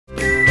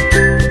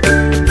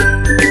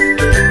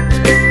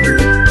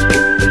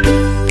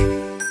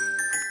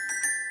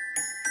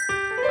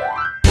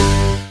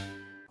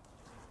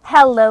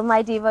Hello,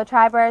 my Devo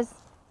Tribers.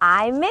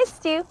 I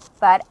missed you,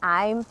 but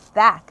I'm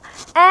back.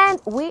 And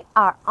we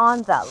are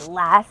on the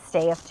last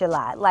day of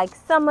July. Like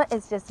summer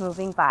is just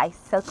moving by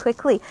so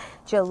quickly.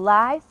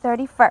 July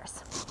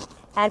 31st.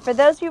 And for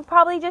those of you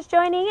probably just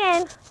joining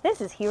in,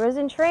 this is Heroes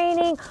in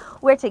Training,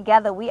 where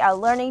together we are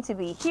learning to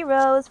be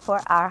heroes for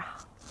our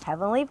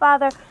Heavenly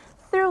Father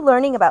through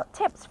learning about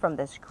tips from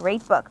this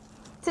great book.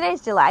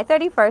 Today's July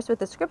 31st with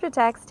the scripture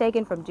text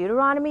taken from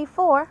Deuteronomy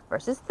 4,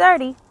 verses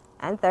 30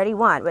 and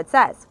 31, which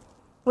says,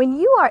 "When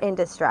you are in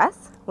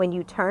distress, when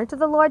you turn to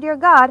the Lord your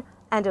God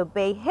and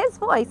obey his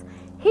voice,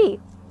 he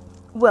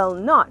will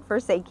not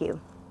forsake you."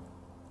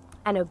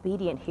 An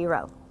obedient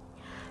hero.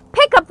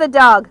 Pick up the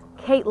dog.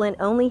 Caitlin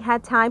only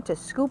had time to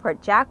scoop her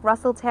Jack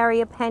Russell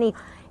Terrier Penny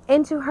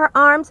into her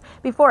arms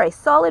before a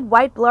solid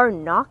white blur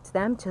knocked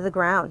them to the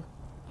ground.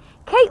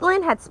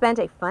 Caitlin had spent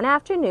a fun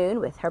afternoon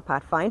with her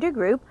Pathfinder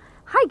group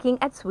hiking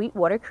at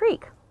Sweetwater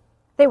Creek.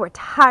 They were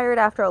tired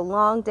after a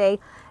long day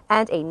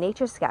and a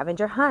nature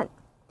scavenger hunt.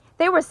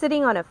 They were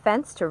sitting on a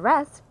fence to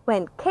rest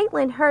when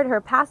Caitlin heard her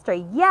pastor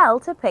yell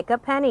to pick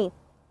up Penny.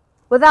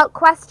 Without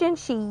question,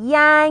 she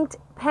yanked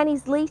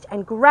Penny's leash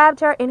and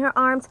grabbed her in her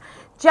arms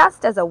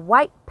just as a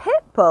white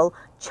pit bull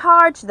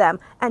charged them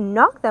and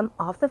knocked them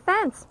off the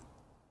fence.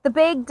 The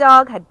big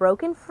dog had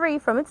broken free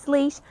from its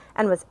leash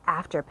and was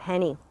after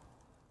Penny.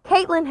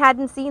 Caitlin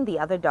hadn't seen the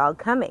other dog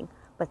coming,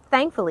 but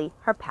thankfully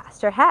her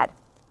pastor had.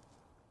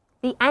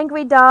 The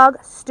angry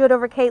dog stood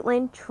over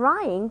Caitlin,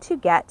 trying to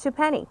get to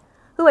Penny,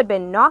 who had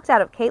been knocked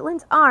out of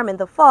Caitlin's arm in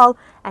the fall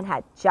and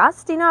had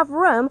just enough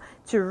room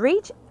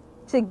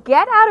to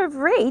get out of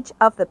reach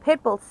of the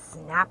pit bull's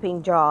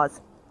snapping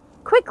jaws.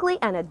 Quickly,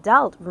 an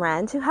adult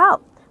ran to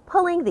help,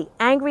 pulling the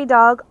angry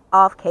dog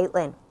off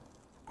Caitlin.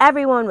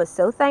 Everyone was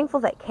so thankful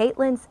that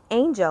Caitlin's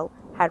angel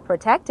had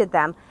protected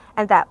them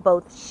and that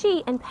both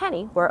she and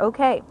Penny were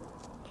okay.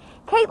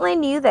 Caitlin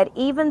knew that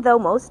even though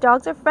most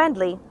dogs are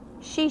friendly,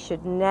 she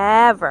should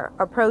never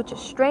approach a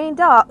strange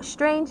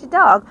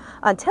dog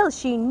until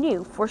she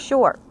knew for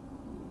sure.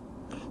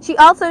 She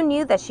also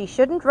knew that she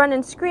shouldn't run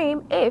and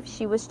scream if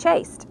she was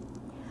chased.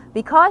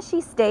 Because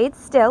she stayed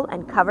still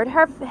and covered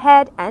her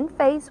head and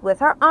face with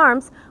her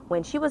arms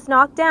when she was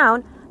knocked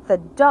down, the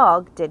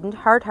dog didn't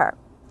hurt her.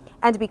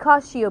 And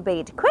because she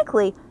obeyed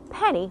quickly,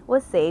 Penny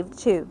was saved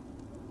too.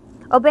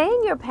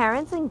 Obeying your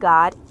parents and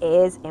God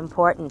is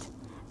important.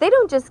 They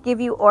don't just give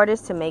you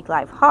orders to make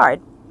life hard.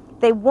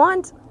 They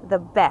want the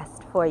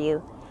best for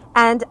you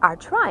and are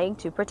trying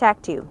to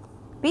protect you.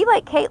 Be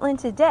like Caitlin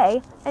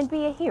today and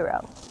be a hero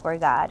for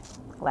God.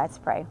 Let's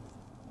pray.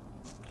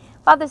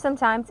 Father,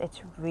 sometimes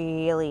it's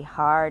really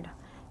hard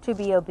to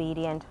be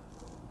obedient,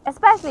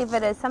 especially if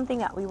it is something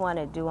that we want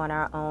to do on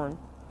our own.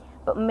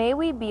 But may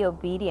we be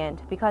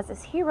obedient because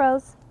as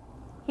heroes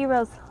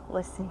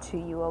listen to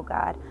you, oh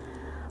God.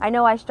 I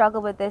know I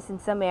struggle with this in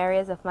some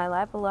areas of my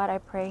life, but Lord, I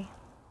pray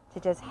to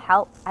just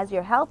help, as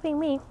you're helping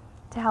me,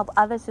 to help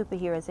other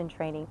superheroes in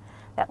training,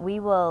 that we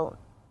will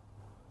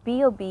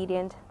be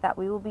obedient, that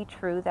we will be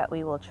true, that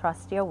we will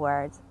trust your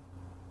words.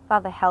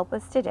 Father, help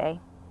us today.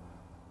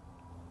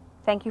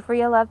 Thank you for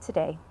your love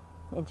today.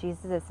 In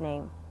Jesus'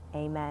 name,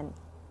 amen.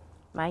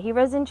 My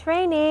heroes in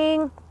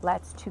training,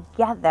 let's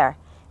together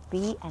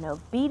be an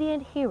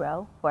obedient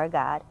hero for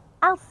God.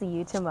 I'll see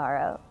you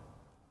tomorrow.